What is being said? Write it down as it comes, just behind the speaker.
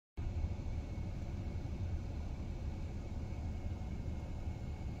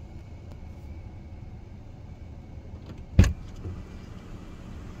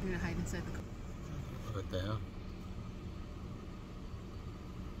inside the car. What the hell?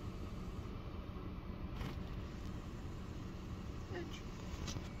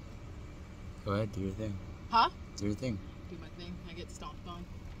 Go ahead, do your thing. Huh? Do your thing. Do my thing. I get stomped on.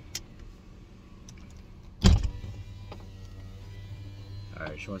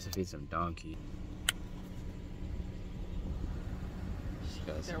 Alright, she wants to feed some donkey. She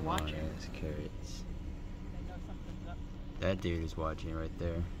got They're some watching. ass carrots. They know something's up. That dude is watching right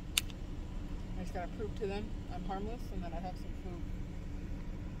there. I just gotta prove to them I'm harmless and that I have some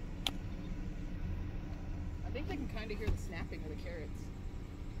food. I think they can kind of hear the snapping of the carrots.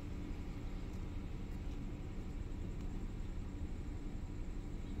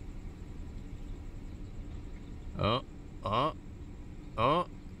 Oh, oh, oh.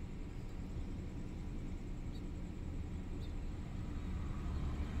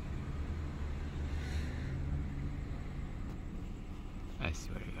 I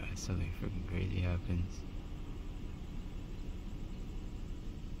swear to God, something freaking crazy happens.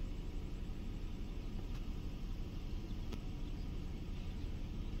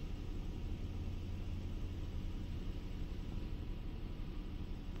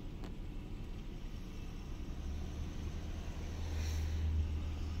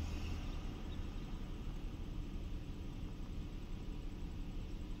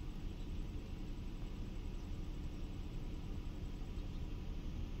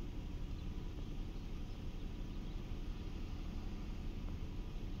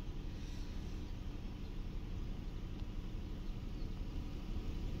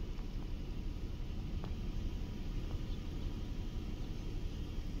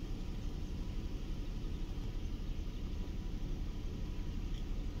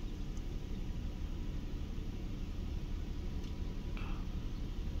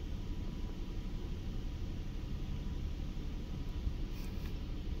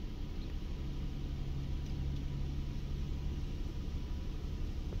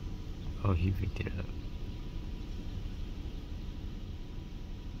 Oh, he picked it up.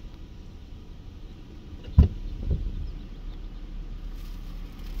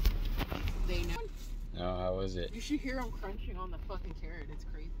 They know. No, how was it? You should hear them crunching on the fucking carrot. It's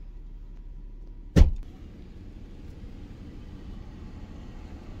crazy.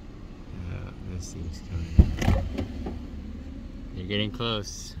 This thing's coming. You're getting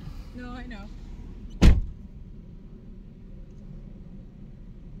close. No, I know.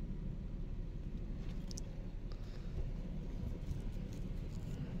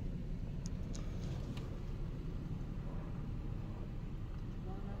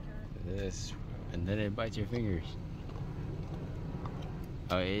 This, and then it bites your fingers.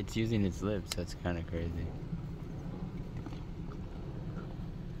 Oh, it's using its lips. That's kind of crazy.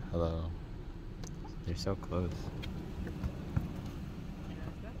 Hello. They're so close.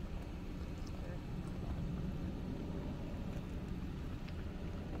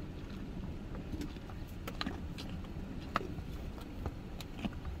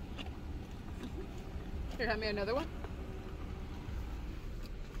 Here, have me another one.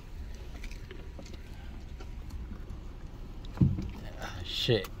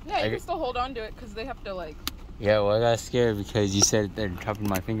 Shit. Yeah, you can still hold on to it because they have to like. Yeah, well, I got scared because you said they're chopping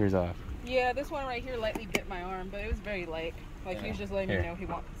my fingers off. Yeah, this one right here lightly bit my arm, but it was very light. Like Yeah. he's just letting me know he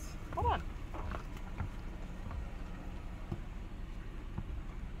wants. Hold on.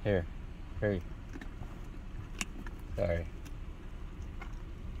 Here, hurry. Sorry.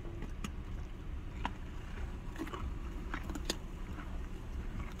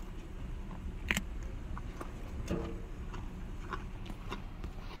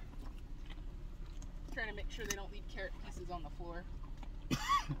 Trying to make sure they don't leave carrot pieces on the floor. I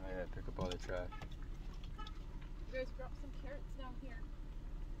gotta pick up all the trash. You guys drop some carrots down here.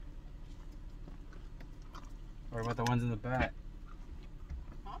 What about the ones in the back?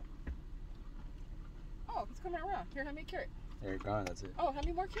 Huh? Oh, it's coming around. Here, have me a carrot. They're gone, that's it. Oh, have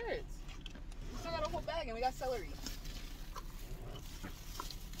me more carrots. We still got a whole bag and we got celery.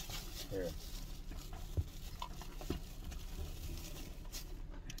 Here.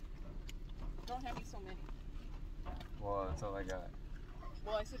 Don't have me so many. Well, that's all I got.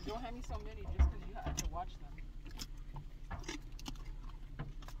 Well, I said don't have me so many just because you have to watch them.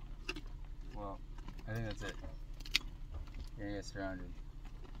 Well, I think that's it. You're gonna get surrounded.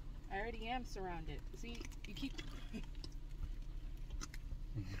 I already am surrounded. See, you keep. You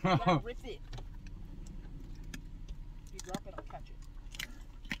gotta rip it. If you drop it, I'll catch it.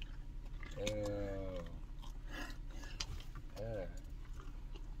 Ew.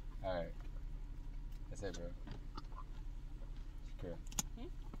 Alright. That's it, bro. Kara.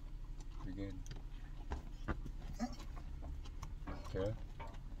 You good? Kara?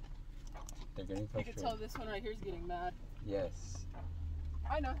 getting You frustrated. can tell this one right here is getting mad. Yes.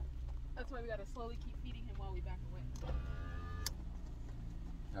 I know. That's why we gotta slowly keep feeding him while we back away.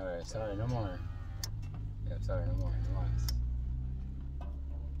 Alright, sorry, no more. Yeah, sorry, no more. No more.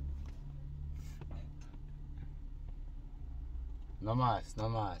 No más, no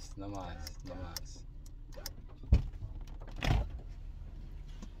más, no más, no más.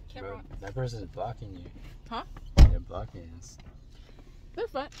 Bro, that person's blocking you. Huh? They're blocking us. They're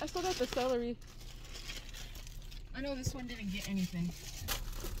fine. I still got the celery. I know this one didn't get anything.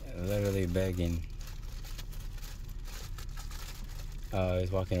 Literally begging. Oh,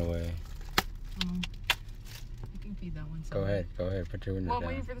 he's walking away. You can feed that one. Go ahead, put your window Well, I'm down.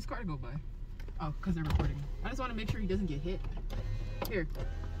 waiting for this car to go by. Oh, because they're recording. I just want to make sure he doesn't get hit. Here.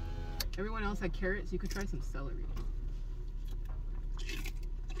 Everyone else had carrots. You could try some celery.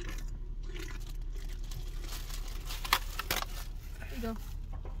 There you go.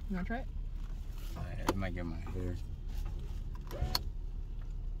 You want to try it? I might get my hair.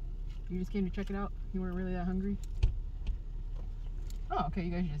 You just came to check it out? You weren't really that hungry? Oh, okay.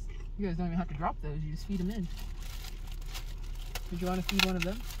 You guys don't even have to drop those. You just feed them in. Did you want to feed one of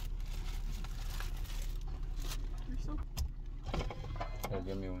them? You're so... Here,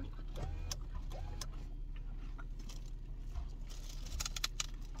 give me one.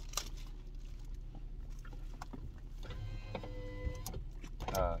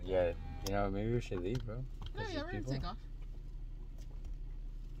 Yeah, you know, maybe we should leave, bro. Oh, There's yeah, we're going to people. take off.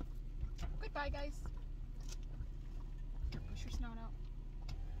 Goodbye, guys. Here, push your snout out.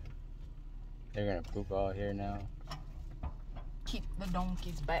 They're gonna poop all here now. Keep the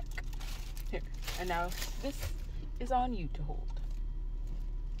donkeys back. Here. And now this is on you to hold.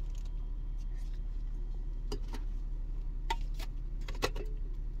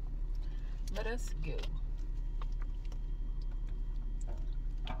 Let us go.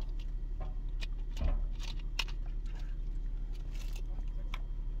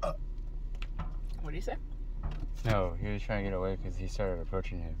 What do you say? No, he was trying to get away because he started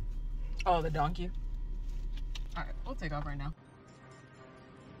approaching him. Oh, the donkey. All right, we'll take off right now.